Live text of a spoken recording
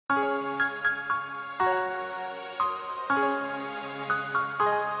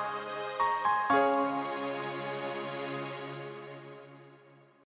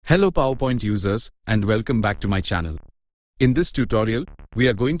Hello PowerPoint users and welcome back to my channel. In this tutorial, we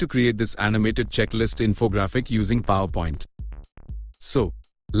are going to create this animated checklist infographic using PowerPoint. So,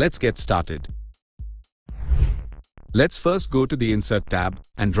 let's get started. Let's first go to the Insert tab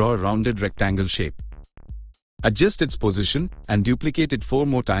and draw a rounded rectangle shape. Adjust its position and duplicate it 4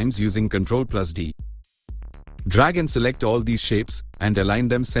 more times using Ctrl+D. Drag and select all these shapes and align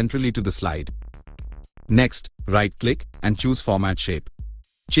them centrally to the slide. Next, right-click and choose Format Shape.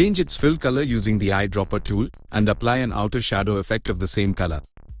 Change its fill color using the eyedropper tool and apply an outer shadow effect of the same color.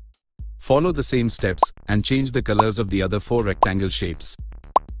 Follow the same steps and change the colors of the other 4 rectangle shapes.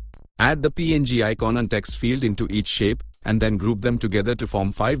 Add the PNG icon and text field into each shape and then group them together to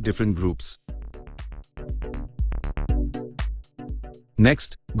form 5 different groups.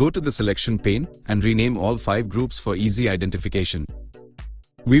 Next, go to the selection pane and rename all 5 groups for easy identification.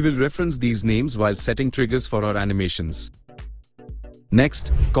 We will reference these names while setting triggers for our animations.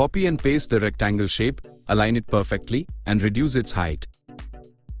 Next, copy and paste the rectangle shape, align it perfectly, and reduce its height.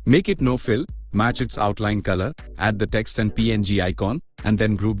 Make it no fill, match its outline color, add the text and PNG icon, and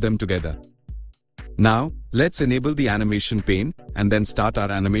then group them together. Now, let's enable the animation pane, and then start our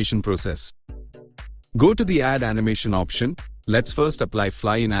animation process. Go to the Add Animation option. Let's first apply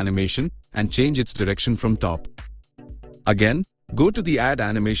Fly in Animation, and change its direction from top. Again, go to the Add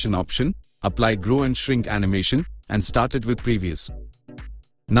Animation option, apply Grow and Shrink Animation, and start it with Previous.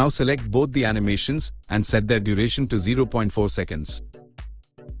 Now select both the animations and set their duration to 0.4 seconds.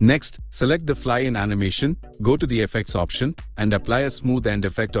 Next, select the Fly in Animation, go to the Effects option, and apply a Smooth End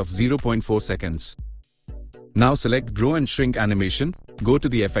effect of 0.4 seconds. Now select Grow and Shrink Animation, go to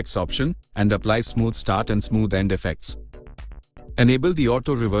the Effects option, and apply Smooth Start and Smooth End effects. Enable the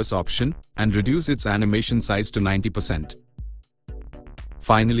Auto Reverse option, and reduce its animation size to 90%.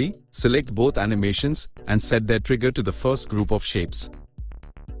 Finally, select both animations, and set their trigger to the first group of shapes.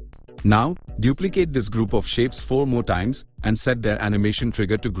 Now, duplicate this group of shapes 4 more times and set their animation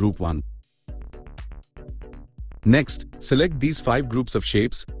trigger to group 1. Next, select these 5 groups of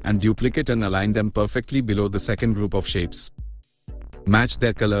shapes and duplicate and align them perfectly below the second group of shapes. Match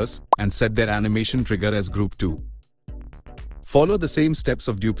their colors and set their animation trigger as group 2. Follow the same steps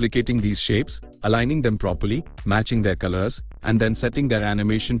of duplicating these shapes, aligning them properly, matching their colors, and then setting their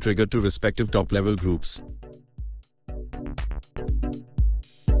animation trigger to respective top-level groups.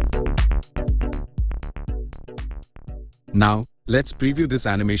 Now, let's preview this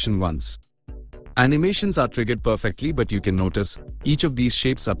animation once. Animations are triggered perfectly, but you can notice each of these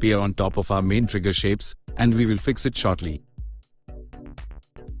shapes appear on top of our main trigger shapes, and we will fix it shortly.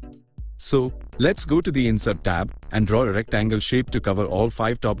 So, let's go to the Insert tab and draw a rectangle shape to cover all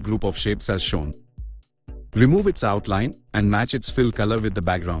 5 top group of shapes as shown. Remove its outline and match its fill color with the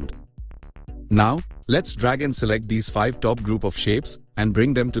background. Now, let's drag and select these 5 top group of shapes and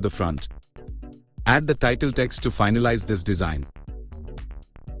bring them to the front. Add the title text to finalize this design.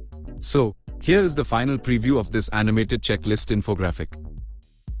 So, here is the final preview of this animated checklist infographic.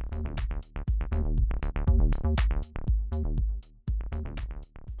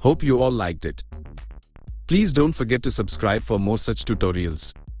 Hope you all liked it. Please don't forget to subscribe for more such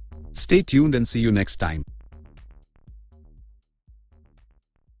tutorials. Stay tuned and see you next time.